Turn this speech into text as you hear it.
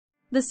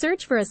The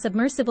search for a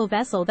submersible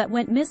vessel that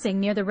went missing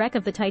near the wreck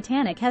of the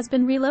Titanic has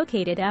been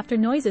relocated after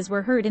noises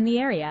were heard in the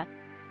area.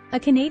 A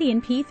Canadian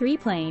P-3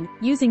 plane,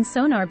 using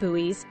sonar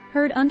buoys,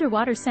 heard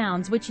underwater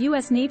sounds which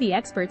U.S. Navy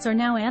experts are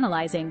now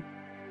analyzing.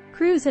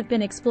 Crews have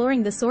been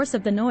exploring the source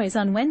of the noise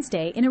on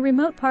Wednesday in a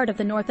remote part of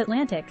the North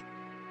Atlantic.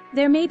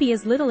 There may be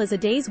as little as a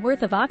day's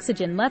worth of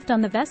oxygen left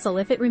on the vessel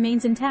if it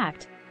remains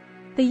intact.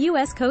 The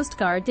U.S. Coast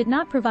Guard did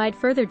not provide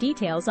further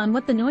details on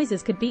what the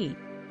noises could be.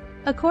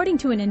 According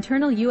to an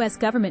internal U.S.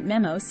 government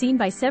memo seen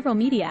by several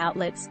media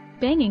outlets,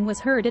 banging was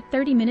heard at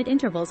 30-minute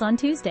intervals on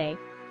Tuesday.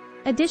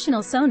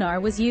 Additional sonar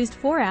was used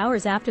 4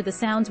 hours after the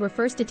sounds were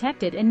first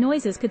detected and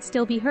noises could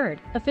still be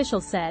heard,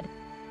 officials said.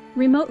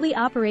 Remotely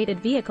operated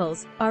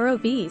vehicles,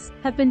 ROVs,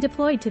 have been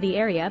deployed to the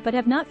area but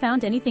have not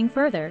found anything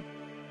further.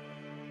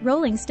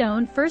 Rolling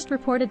Stone first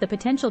reported the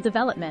potential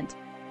development.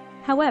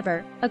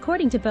 However,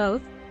 according to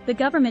both, the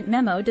government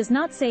memo does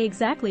not say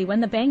exactly when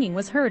the banging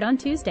was heard on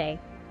Tuesday.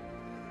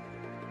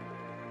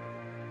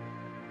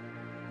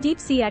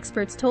 Deep-sea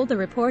experts told the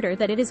reporter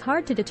that it is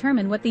hard to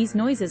determine what these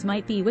noises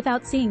might be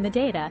without seeing the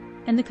data,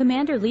 and the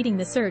commander leading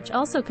the search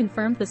also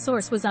confirmed the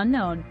source was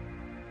unknown.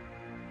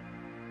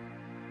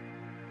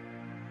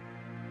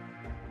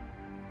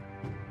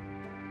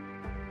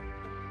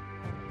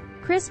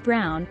 Chris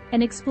Brown,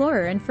 an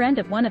explorer and friend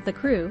of one of the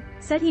crew,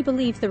 said he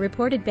believes the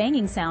reported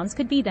banging sounds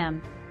could be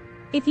them.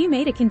 If you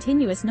made a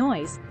continuous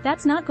noise,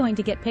 that's not going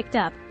to get picked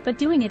up, but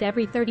doing it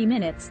every 30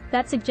 minutes,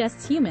 that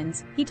suggests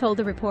humans, he told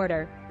the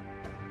reporter.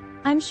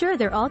 I'm sure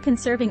they're all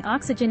conserving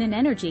oxygen and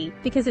energy,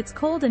 because it's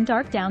cold and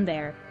dark down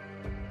there.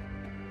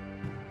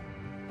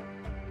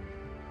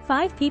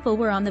 5 people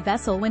were on the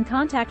vessel when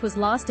contact was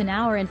lost an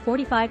hour and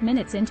 45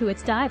 minutes into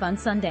its dive on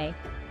Sunday.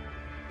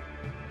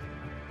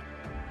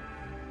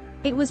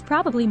 It was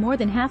probably more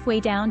than halfway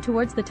down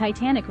towards the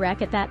Titanic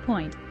wreck at that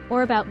point,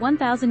 or about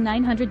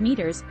 1,900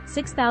 meters,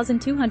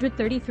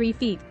 6,233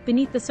 feet,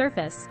 beneath the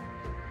surface.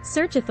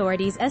 Search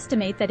authorities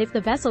estimate that if the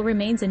vessel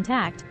remains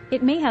intact,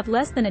 it may have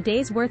less than a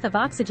day's worth of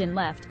oxygen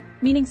left,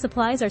 meaning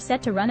supplies are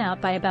set to run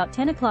out by about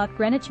 10 o'clock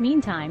Greenwich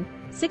Mean Time,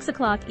 6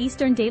 o'clock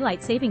Eastern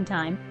Daylight Saving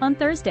Time, on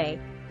Thursday.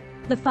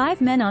 The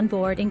 5 men on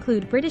board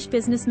include British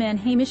businessman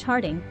Hamish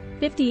Harding,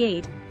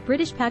 58,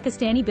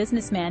 British-Pakistani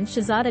businessman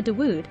Shahzada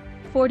Dawood,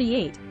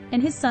 48,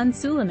 and his son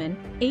Suleiman,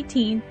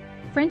 18,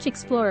 French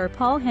explorer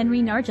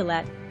Paul-Henri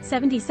Nargeolet,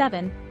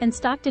 77, and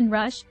Stockton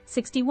Rush,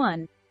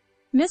 61.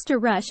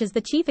 Mr. Rush is the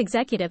chief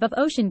executive of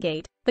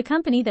OceanGate, the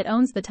company that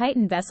owns the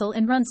Titan vessel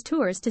and runs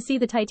tours to see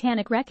the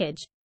Titanic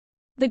wreckage.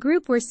 The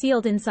group were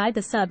sealed inside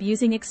the sub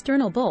using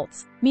external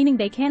bolts, meaning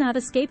they cannot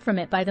escape from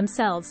it by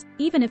themselves,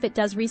 even if it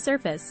does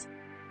resurface.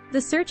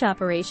 The search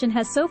operation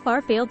has so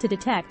far failed to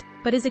detect,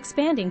 but is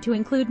expanding to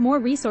include more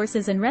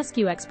resources and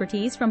rescue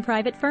expertise from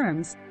private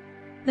firms.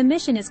 The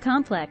mission is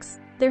complex.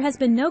 There has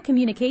been no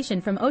communication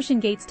from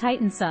OceanGate's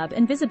Titan sub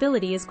and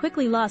visibility is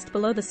quickly lost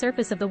below the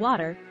surface of the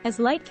water, as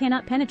light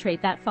cannot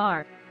penetrate that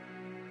far.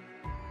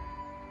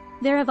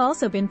 There have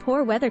also been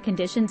poor weather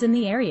conditions in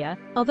the area,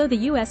 although the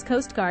U.S.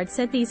 Coast Guard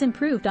said these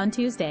improved on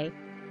Tuesday.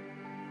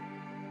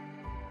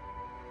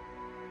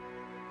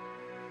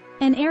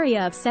 An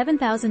area of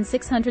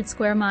 7,600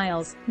 square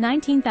miles,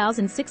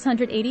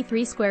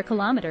 19,683 square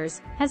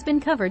kilometers, has been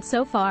covered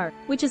so far,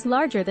 which is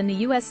larger than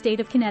the U.S. state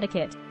of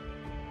Connecticut.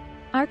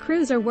 Our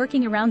crews are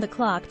working around the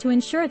clock to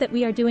ensure that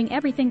we are doing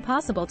everything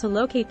possible to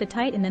locate the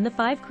Titan and the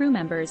 5 crew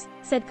members,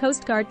 said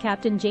Coast Guard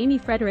Captain Jamie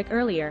Frederick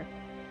earlier.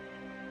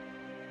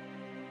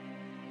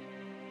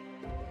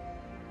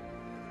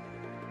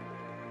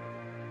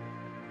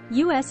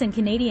 U.S. and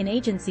Canadian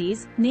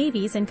agencies,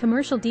 navies and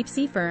commercial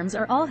deep-sea firms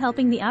are all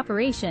helping the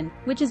operation,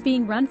 which is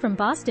being run from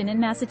Boston and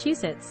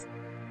Massachusetts.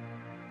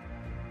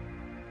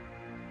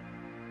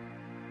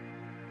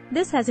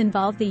 This has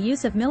involved the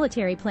use of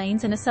military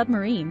planes and a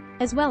submarine,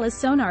 as well as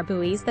sonar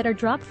buoys that are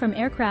dropped from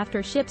aircraft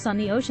or ships on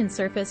the ocean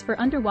surface for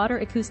underwater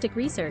acoustic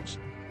research.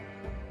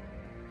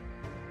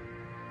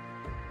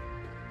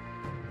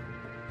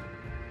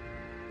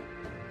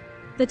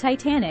 The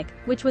Titanic,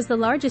 which was the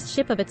largest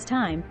ship of its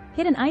time,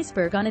 hit an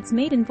iceberg on its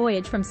maiden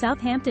voyage from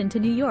Southampton to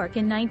New York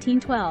in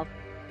 1912.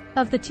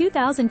 Of the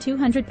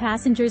 2,200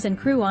 passengers and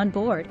crew on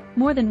board,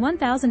 more than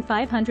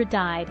 1,500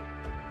 died.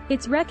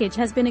 Its wreckage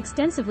has been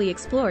extensively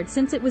explored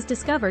since it was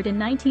discovered in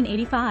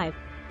 1985.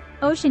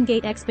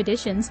 OceanGate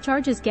Expeditions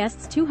charges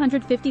guests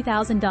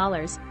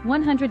 $250,000,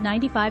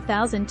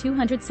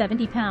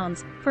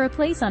 £195,270, for a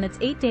place on its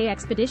 8-day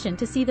expedition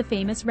to see the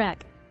famous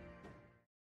wreck.